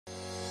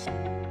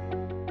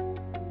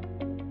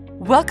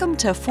Welcome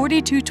to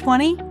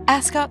 4220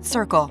 Ascot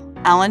Circle,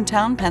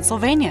 Allentown,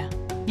 Pennsylvania.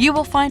 You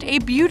will find a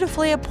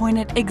beautifully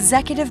appointed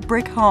executive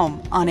brick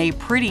home on a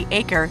pretty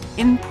acre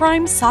in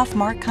prime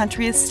sophomore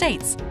country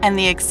estates and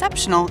the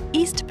exceptional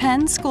East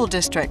Penn School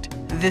District.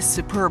 This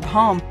superb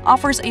home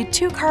offers a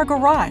 2-car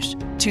garage,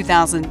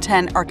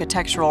 2010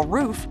 architectural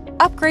roof,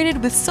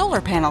 upgraded with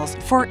solar panels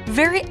for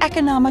very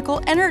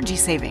economical energy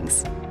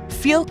savings.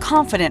 Feel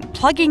confident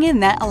plugging in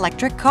that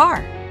electric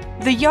car.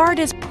 The yard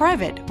is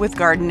private with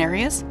garden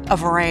areas, a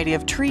variety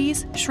of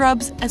trees,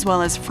 shrubs, as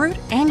well as fruit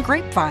and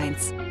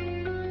grapevines.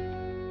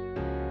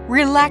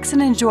 Relax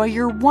and enjoy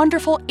your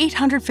wonderful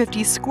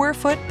 850 square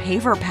foot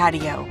paver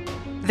patio.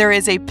 There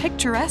is a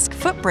picturesque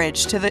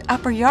footbridge to the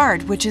upper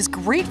yard, which is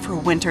great for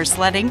winter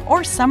sledding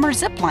or summer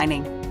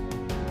ziplining.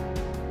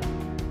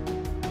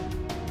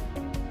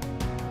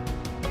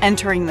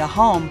 Entering the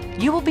home,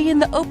 you will be in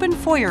the open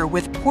foyer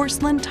with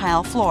porcelain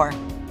tile floor.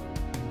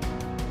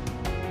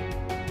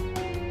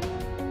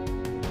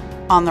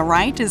 On the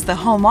right is the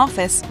home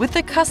office with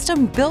the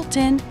custom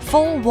built-in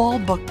full-wall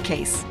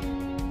bookcase.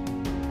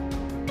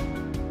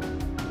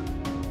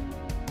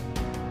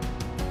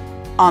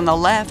 On the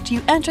left,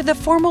 you enter the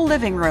formal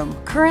living room,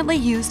 currently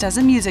used as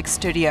a music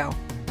studio.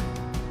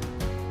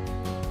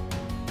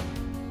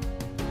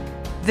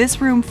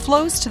 This room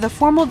flows to the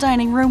formal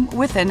dining room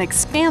with an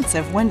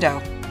expansive window.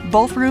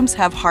 Both rooms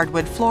have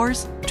hardwood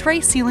floors,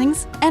 tray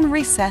ceilings, and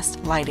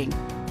recessed lighting.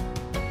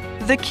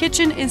 The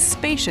kitchen is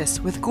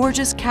spacious with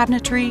gorgeous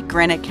cabinetry,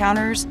 granite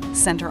counters,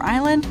 center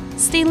island,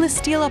 stainless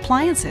steel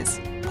appliances,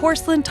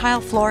 porcelain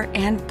tile floor,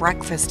 and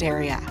breakfast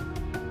area.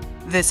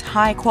 This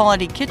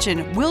high-quality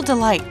kitchen will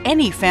delight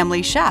any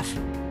family chef.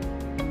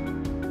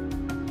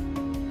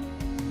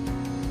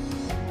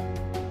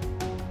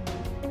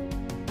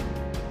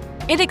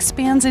 It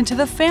expands into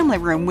the family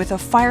room with a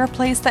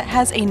fireplace that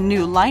has a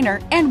new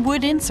liner and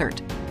wood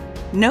insert.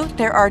 Note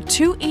there are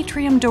 2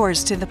 atrium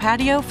doors to the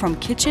patio from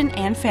kitchen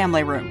and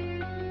family room.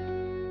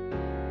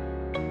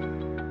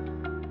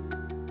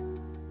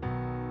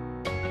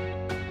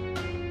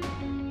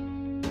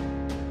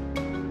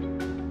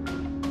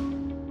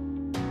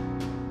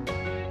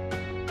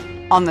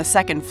 On the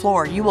second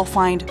floor, you will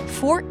find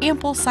 4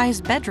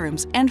 ample-sized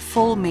bedrooms and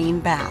full main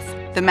bath.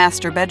 The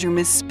master bedroom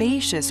is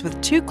spacious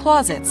with 2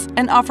 closets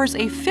and offers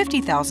a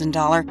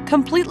 $50,000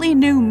 completely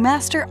new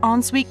master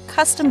ensuite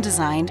custom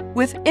designed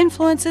with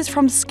influences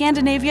from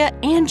Scandinavia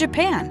and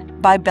Japan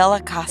by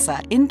Bella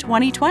Casa in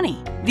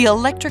 2020. The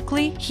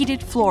electrically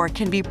heated floor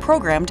can be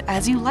programmed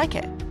as you like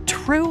it.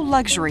 True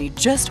luxury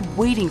just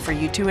waiting for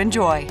you to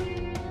enjoy.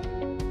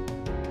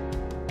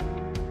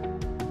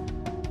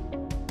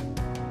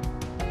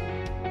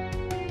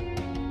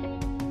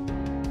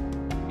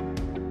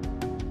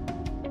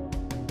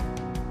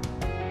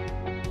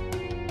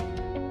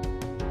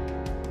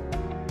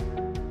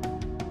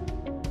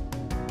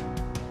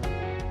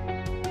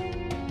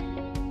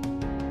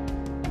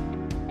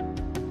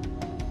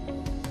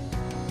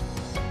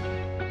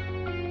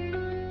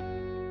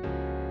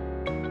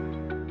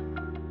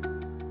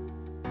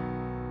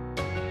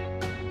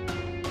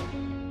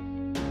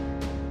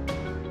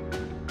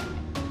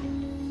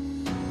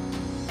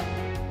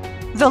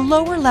 The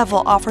lower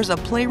level offers a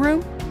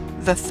playroom,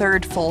 the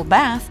 3rd full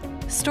bath,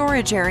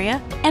 storage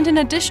area, and an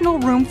additional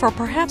room for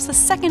perhaps a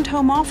second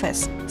home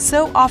office,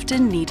 so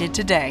often needed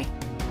today.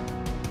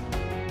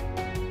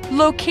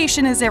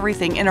 Location is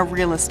everything in a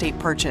real estate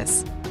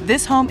purchase.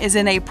 This home is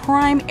in a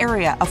prime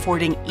area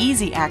affording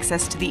easy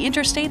access to the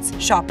interstates,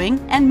 shopping,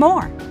 and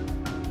more.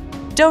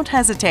 Don't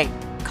hesitate.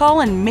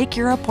 Call and make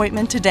your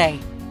appointment today.